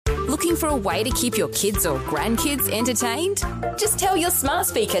Looking for a way to keep your kids or grandkids entertained? Just tell your smart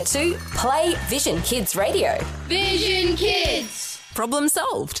speaker to play Vision Kids Radio. Vision Kids! Problem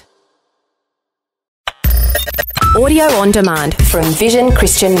solved. Audio on demand from Vision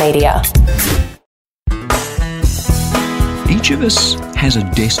Christian Media. Each of us has a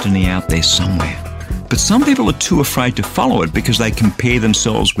destiny out there somewhere, but some people are too afraid to follow it because they compare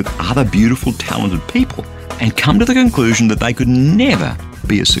themselves with other beautiful, talented people and come to the conclusion that they could never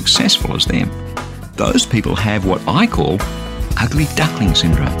be as successful as them. Those people have what I call Ugly Duckling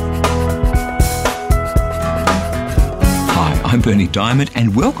syndrome. Hi, I'm Bernie Diamond,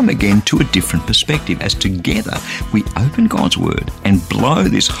 and welcome again to A Different Perspective, as together we open God's Word and blow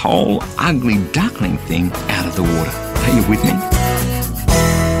this whole ugly duckling thing out of the water. Are you with me?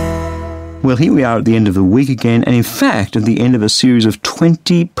 Well, here we are at the end of the week again, and in fact at the end of a series of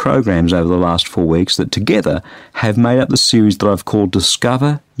 20 programs over the last 4 weeks that together have made up the series that I've called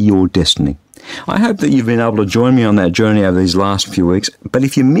Discover Your Destiny. I hope that you've been able to join me on that journey over these last few weeks, but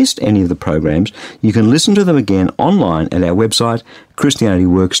if you missed any of the programs, you can listen to them again online at our website,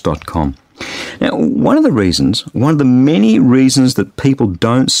 christianityworks.com. Now, one of the many reasons that people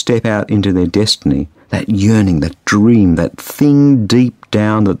don't step out into their destiny, that yearning, that dream, that thing deep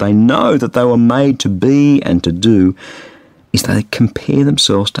down that they know that they were made to be and to do, is they compare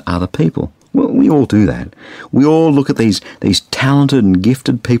themselves to other people. Well, we all do that. We all look at these talented and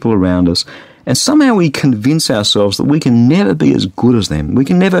gifted people around us, and somehow we convince ourselves that we can never be as good as them. We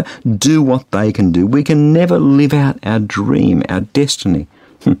can never do what they can do. We can never live out our dream, our destiny.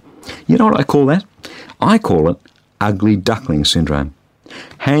 You know what I call that? I call it Ugly Duckling syndrome.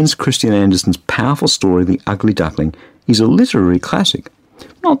 Hans Christian Andersen's powerful story, The Ugly Duckling, is a literary classic.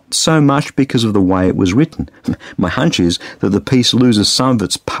 Not so much because of the way it was written. My hunch is that the piece loses some of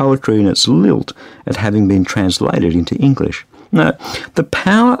its poetry and its lilt at having been translated into English. No, the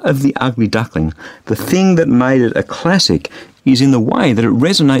power of The Ugly Duckling, the thing that made it a classic, is in the way that it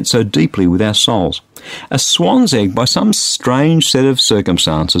resonates so deeply with our souls. A swan's egg, by some strange set of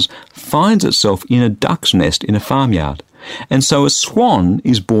circumstances, finds itself in a duck's nest in a farmyard. And so a swan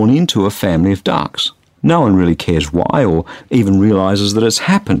is born into a family of ducks. No one really cares why or even realises that it's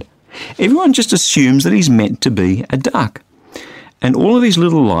happened. Everyone just assumes that he's meant to be a duck. And all of his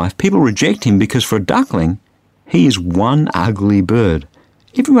little life, people reject him because for a duckling, he is one ugly bird.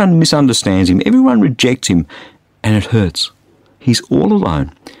 Everyone misunderstands him, everyone rejects him, and it hurts. He's all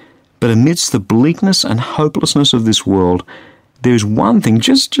alone. But amidst the bleakness and hopelessness of this world, there is one thing,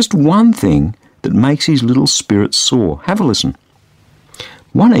 just one thing, that makes his little spirit soar. Have a listen.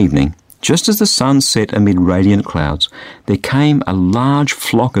 One evening, just as the sun set amid radiant clouds, there came a large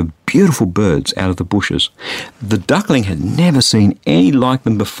flock of beautiful birds out of the bushes. The duckling had never seen any like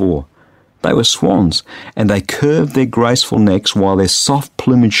them before. They were swans, and they curved their graceful necks while their soft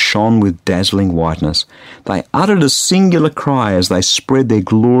plumage shone with dazzling whiteness. They uttered a singular cry as they spread their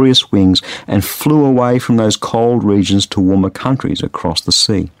glorious wings and flew away from those cold regions to warmer countries across the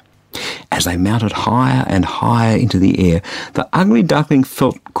sea. As they mounted higher and higher into the air, the ugly duckling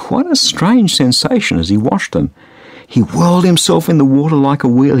felt quite a strange sensation as he watched them. He whirled himself in the water like a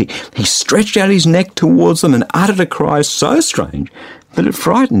wheel. He stretched out his neck towards them and uttered a cry so strange that it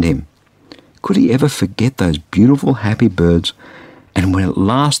frightened him. Could he ever forget those beautiful, happy birds? And when at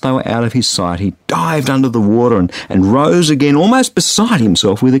last they were out of his sight, he dived under the water and rose again, almost beside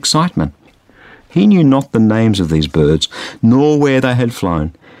himself with excitement. He knew not the names of these birds, nor where they had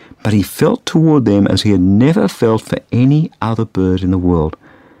flown, but he felt toward them as he had never felt for any other bird in the world.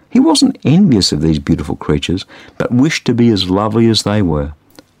 He wasn't envious of these beautiful creatures, but wished to be as lovely as they were.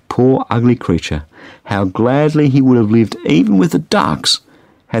 Poor ugly creature, how gladly he would have lived even with the ducks,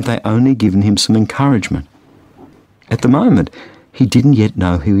 had they only given him some encouragement. At the moment, he didn't yet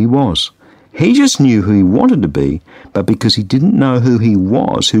know who he was. He just knew who he wanted to be, but because he didn't know who he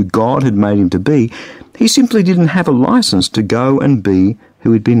was, who God had made him to be, he simply didn't have a license to go and be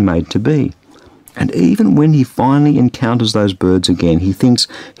who he'd been made to be. And even when he finally encounters those birds again, he thinks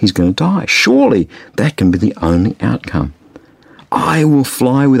he's going to die. Surely that can be the only outcome. "I will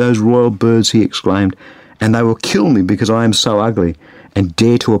fly with those royal birds," he exclaimed, "and they will kill me because I am so ugly and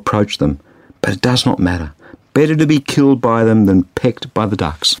dare to approach them. But it does not matter. Better to be killed by them than pecked by the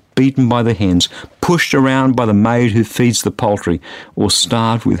ducks, beaten by the hens, pushed around by the maid who feeds the poultry, or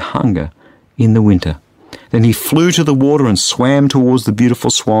starved with hunger in the winter." Then he flew to the water and swam towards the beautiful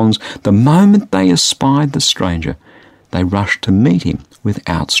swans. The moment they espied the stranger, they rushed to meet him with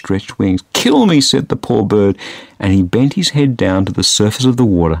outstretched wings. "Kill me," said the poor bird, and he bent his head down to the surface of the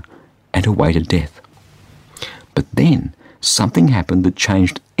water and awaited death. But then something happened that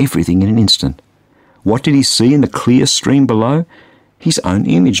changed everything in an instant. What did he see in the clear stream below? his own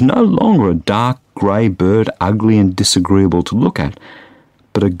image, no longer a dark grey bird, ugly and disagreeable to look at,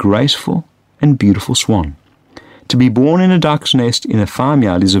 but a graceful and beautiful swan. To be born in a duck's nest in a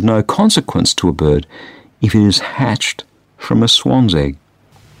farmyard is of no consequence to a bird if it is hatched from a swan's egg.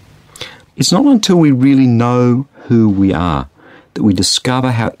 It's not until we really know who we are that we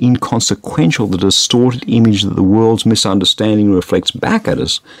discover how inconsequential the distorted image that the world's misunderstanding reflects back at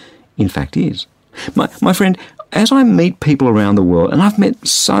us in fact is. My friend, as I meet people around the world, and I've met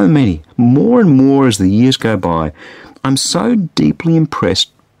so many, more and more as the years go by, I'm so deeply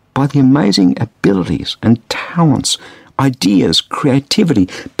impressed by the amazing abilities and talents, ideas, creativity,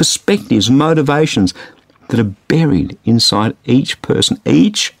 perspectives, motivations that are buried inside each person,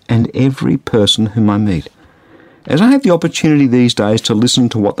 each and every person whom I meet. As I have the opportunity these days to listen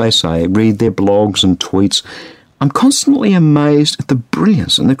to what they say, read their blogs and tweets, I'm constantly amazed at the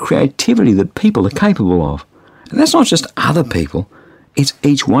brilliance and the creativity that people are capable of. And that's not just other people, it's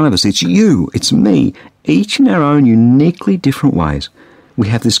each one of us, it's you, it's me, each in our own uniquely different ways. We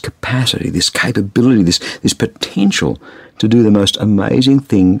have this capacity, this capability, this potential to do the most amazing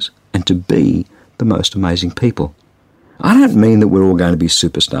things and to be the most amazing people. I don't mean that we're all going to be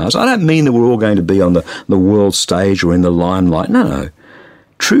superstars. I don't mean that we're all going to be on the world stage or in the limelight. No.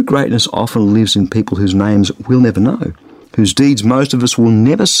 True greatness often lives in people whose names we'll never know, whose deeds most of us will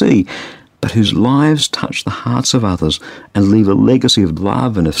never see, but whose lives touch the hearts of others and leave a legacy of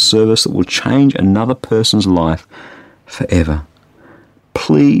love and of service that will change another person's life forever.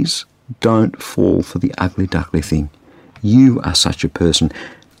 Please don't fall for the ugly duckling thing. You are such a person.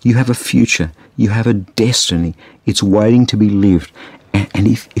 You have a future. You have a destiny. It's waiting to be lived. And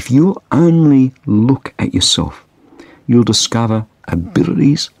if you'll only look at yourself, you'll discover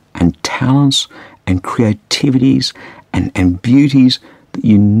abilities and talents and creativities and beauties that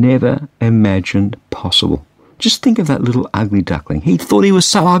you never imagined possible. Just think of that little ugly duckling. He thought he was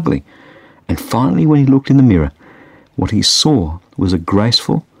so ugly. And finally, when he looked in the mirror, what he saw was a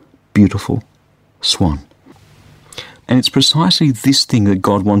graceful, beautiful swan. And it's precisely this thing that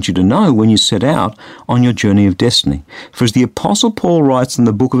God wants you to know when you set out on your journey of destiny. For as the Apostle Paul writes in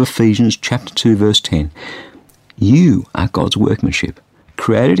the book of Ephesians chapter 2 verse 10, you are God's workmanship,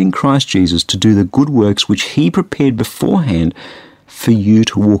 created in Christ Jesus to do the good works which he prepared beforehand for you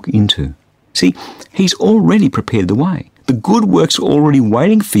to walk into. See, he's already prepared the way. The good works are already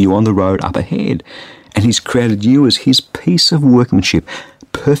waiting for you on the road up ahead. And he's created you as his piece of workmanship,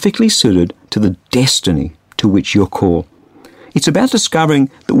 perfectly suited to the destiny to which you're called. It's about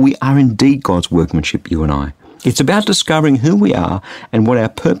discovering that we are indeed God's workmanship, you and I. It's about discovering who we are and what our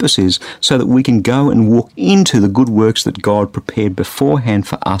purpose is so that we can go and walk into the good works that God prepared beforehand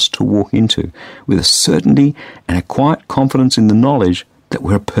for us to walk into, with a certainty and a quiet confidence in the knowledge that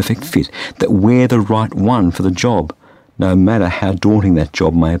we're a perfect fit, that we're the right one for the job, no matter how daunting that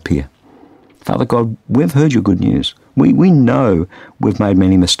job may appear. Father God, we've heard your good news. We know we've made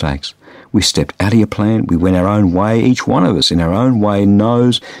many mistakes. We stepped out of your plan. We went our own way. Each one of us in our own way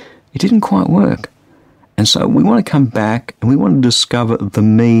knows it didn't quite work. And so we want to come back and we want to discover the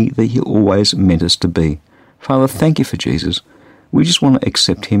me that you always meant us to be. Father, thank you for Jesus. We just want to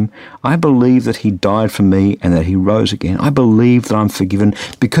accept him. I believe that he died for me and that he rose again. I believe that I'm forgiven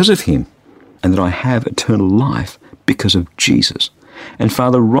because of him and that I have eternal life because of Jesus. And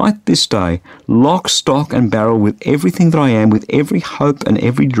Father, right this day, lock, stock and barrel with everything that I am, with every hope and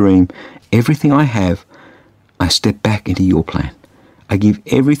every dream, everything I have, I step back into your plan. I give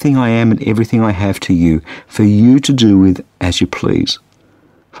everything I am and everything I have to you, for you to do with as you please.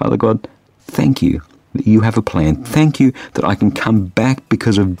 Father God, thank you that you have a plan. Thank you that I can come back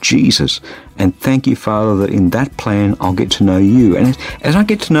because of Jesus. And thank you, Father, that in that plan I'll get to know you. And as I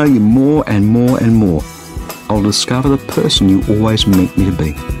get to know you more and more and more, I'll discover the person you always meant me to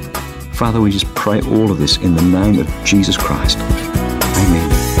be. Father, we just pray all of this in the name of Jesus Christ. Amen.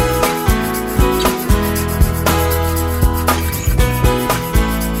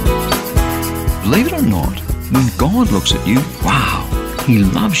 Believe it or not, when God looks at you, wow, he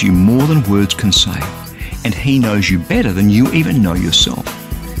loves you more than words can say. And he knows you better than you even know yourself.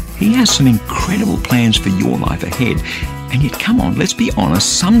 He has some incredible plans for your life ahead. And yet, come on, let's be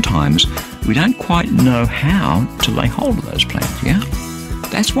honest, sometimes we don't quite know how to lay hold of those plans, yeah?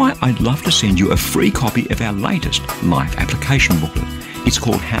 That's why I'd love to send you a free copy of our latest life application booklet. It's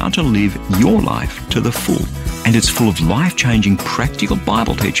called How to Live Your Life to the Full, and it's full of life-changing practical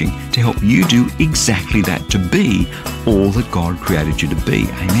Bible teaching to help you do exactly that, to be all that God created you to be.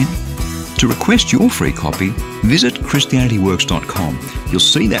 Amen? To request your free copy, visit ChristianityWorks.com. You'll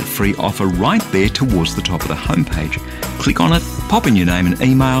see that free offer right there towards the top of the homepage. Click on it, pop in your name and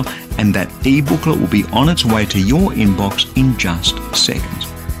email, and that e-booklet will be on its way to your inbox in just seconds.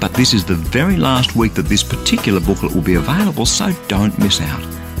 But this is the very last week that this particular booklet will be available, so don't miss out.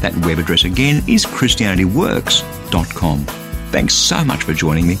 That web address again is ChristianityWorks.com. Thanks so much for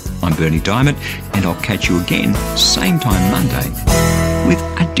joining me. I'm Bernie Diamond, and I'll catch you again same time Monday with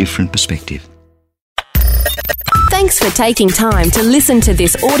a different perspective. Thanks for taking time to listen to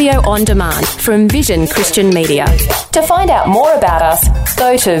this audio on demand from Vision Christian Media. To find out more about us,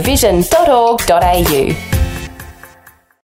 go to vision.org.au.